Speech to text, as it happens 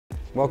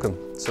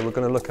Welcome. So we're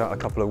going to look at a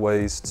couple of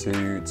ways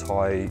to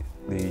tie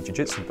the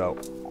jiu-jitsu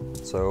belt.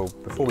 So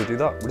before we do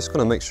that, we're just going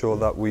to make sure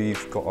that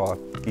we've got our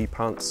gi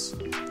pants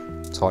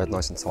tied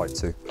nice and tight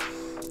too.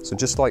 So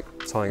just like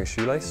tying a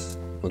shoelace,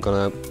 we're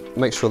going to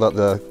make sure that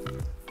the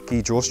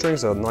gi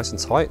drawstrings are nice and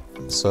tight.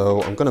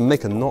 So I'm going to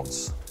make a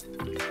knot.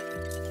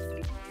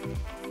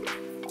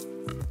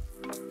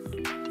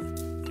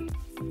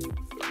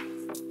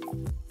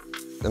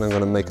 Then I'm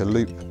going to make a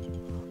loop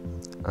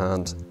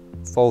and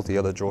fold the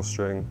other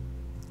drawstring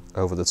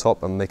over the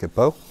top and make a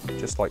bow,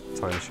 just like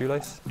tying a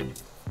shoelace. And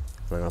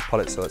I'm going to pull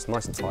it so it's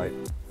nice and tight.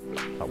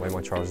 That way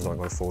my trousers aren't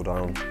going to fall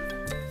down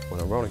when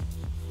I'm rolling.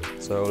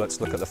 So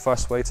let's look at the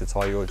first way to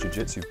tie your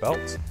jiu-jitsu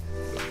belt.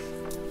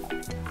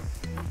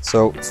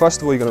 So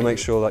first of all, you're going to make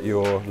sure that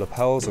your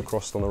lapels are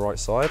crossed on the right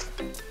side.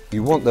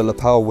 You want the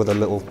lapel with a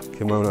little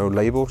kimono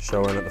label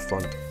showing at the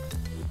front.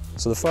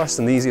 So the first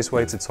and the easiest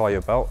way to tie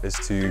your belt is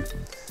to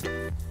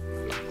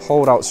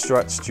hold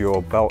outstretched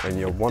your belt in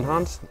your one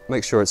hand.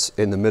 Make sure it's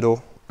in the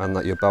middle and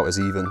that your belt is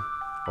even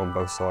on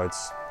both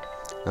sides.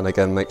 And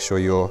again, make sure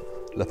your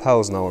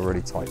lapels now are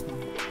really tight,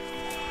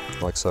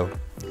 like so.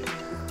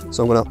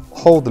 So I'm going to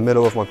hold the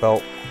middle of my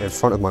belt in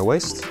front of my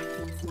waist,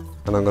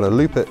 and I'm going to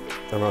loop it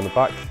around the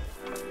back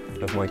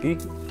of my gi,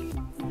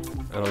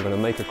 and I'm going to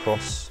make a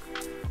cross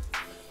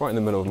right in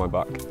the middle of my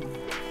back.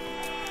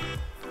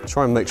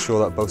 Try and make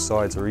sure that both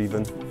sides are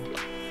even,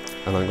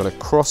 and I'm going to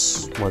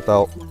cross my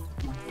belt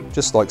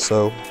just like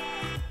so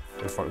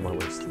in front of my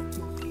waist.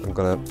 I'm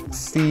going to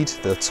feed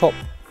the top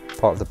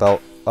part of the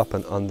belt up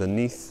and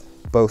underneath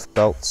both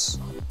belts.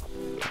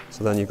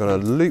 So then you're going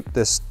to loop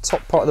this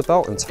top part of the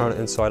belt and turn it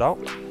inside out.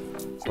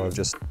 So I've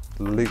just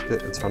looped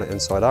it and turned it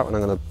inside out, and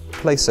I'm going to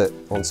place it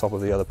on top of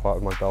the other part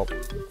of my belt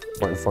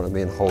right in front of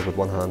me and hold with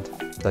one hand.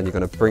 Then you're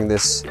going to bring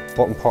this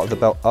bottom part of the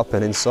belt up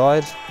and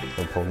inside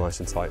and pull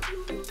nice and tight.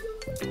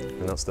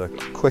 And that's the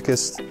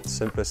quickest,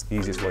 simplest,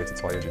 easiest way to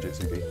tie your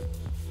jiu-jitsu gi.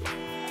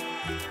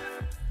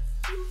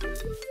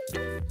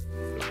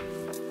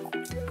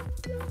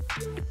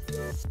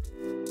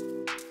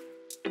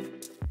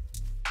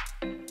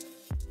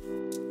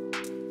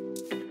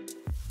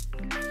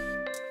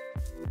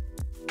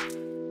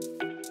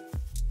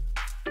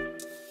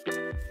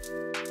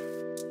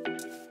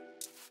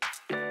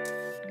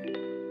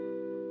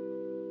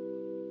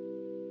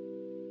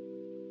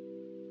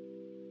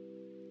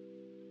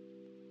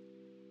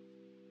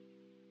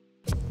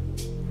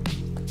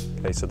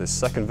 Okay, so this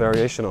second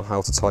variation on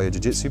how to tie your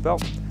jiu-jitsu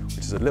belt, which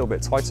is a little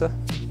bit tighter.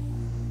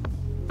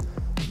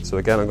 So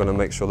again, I'm going to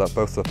make sure that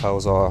both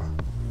lapels are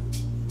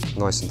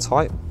nice and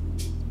tight.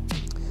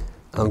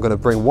 I'm going to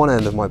bring one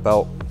end of my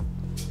belt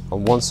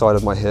on one side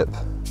of my hip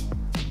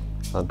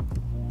and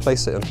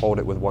place it and hold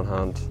it with one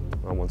hand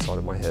on one side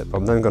of my hip.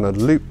 I'm then going to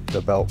loop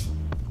the belt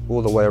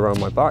all the way around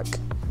my back,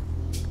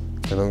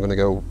 and I'm going to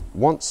go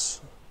once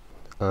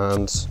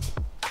and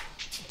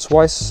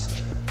twice.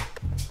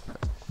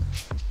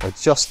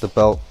 Adjust the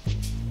belt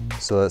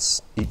so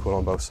it's equal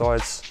on both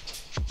sides,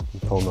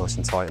 and pull nice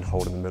and tight and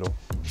hold in the middle.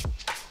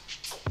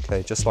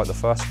 Okay, just like the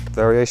first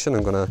variation,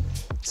 I'm going to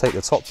take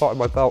the top part of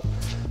my belt,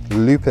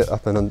 loop it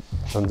up and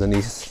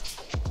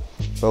underneath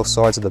both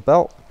sides of the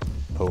belt,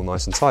 pull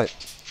nice and tight.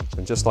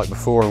 And just like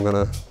before, I'm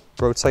going to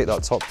rotate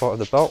that top part of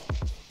the belt,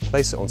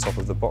 place it on top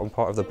of the bottom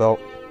part of the belt,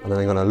 and then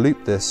I'm going to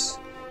loop this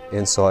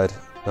inside.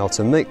 Now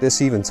to make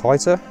this even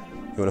tighter,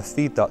 you want to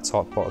feed that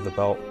top part of the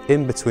belt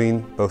in between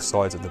both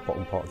sides of the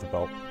bottom part of the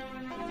belt,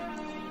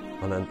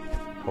 and then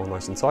pull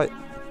nice and tight,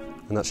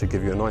 and that should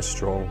give you a nice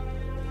strong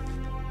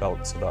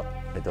belt so that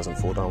it doesn't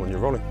fall down when you're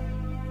rolling.